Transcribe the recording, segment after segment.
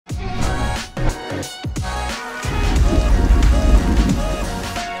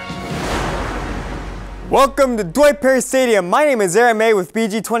Welcome to Dwight Perry Stadium. My name is Aaron May with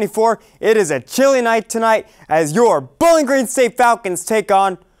BG24. It is a chilly night tonight as your Bowling Green State Falcons take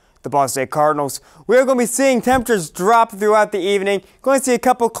on the Boston State Cardinals. We're going to be seeing temperatures drop throughout the evening. Going to see a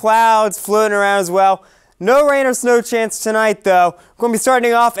couple clouds floating around as well. No rain or snow chance tonight though. We're going to be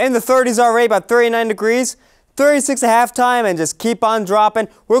starting off in the 30s already, about 39 degrees. 36 at halftime and just keep on dropping.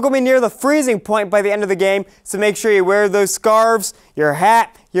 We're going to be near the freezing point by the end of the game, so make sure you wear those scarves, your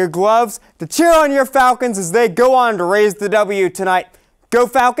hat, your gloves to cheer on your Falcons as they go on to raise the W tonight. Go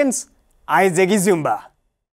Falcons! I Ziggy Zumba.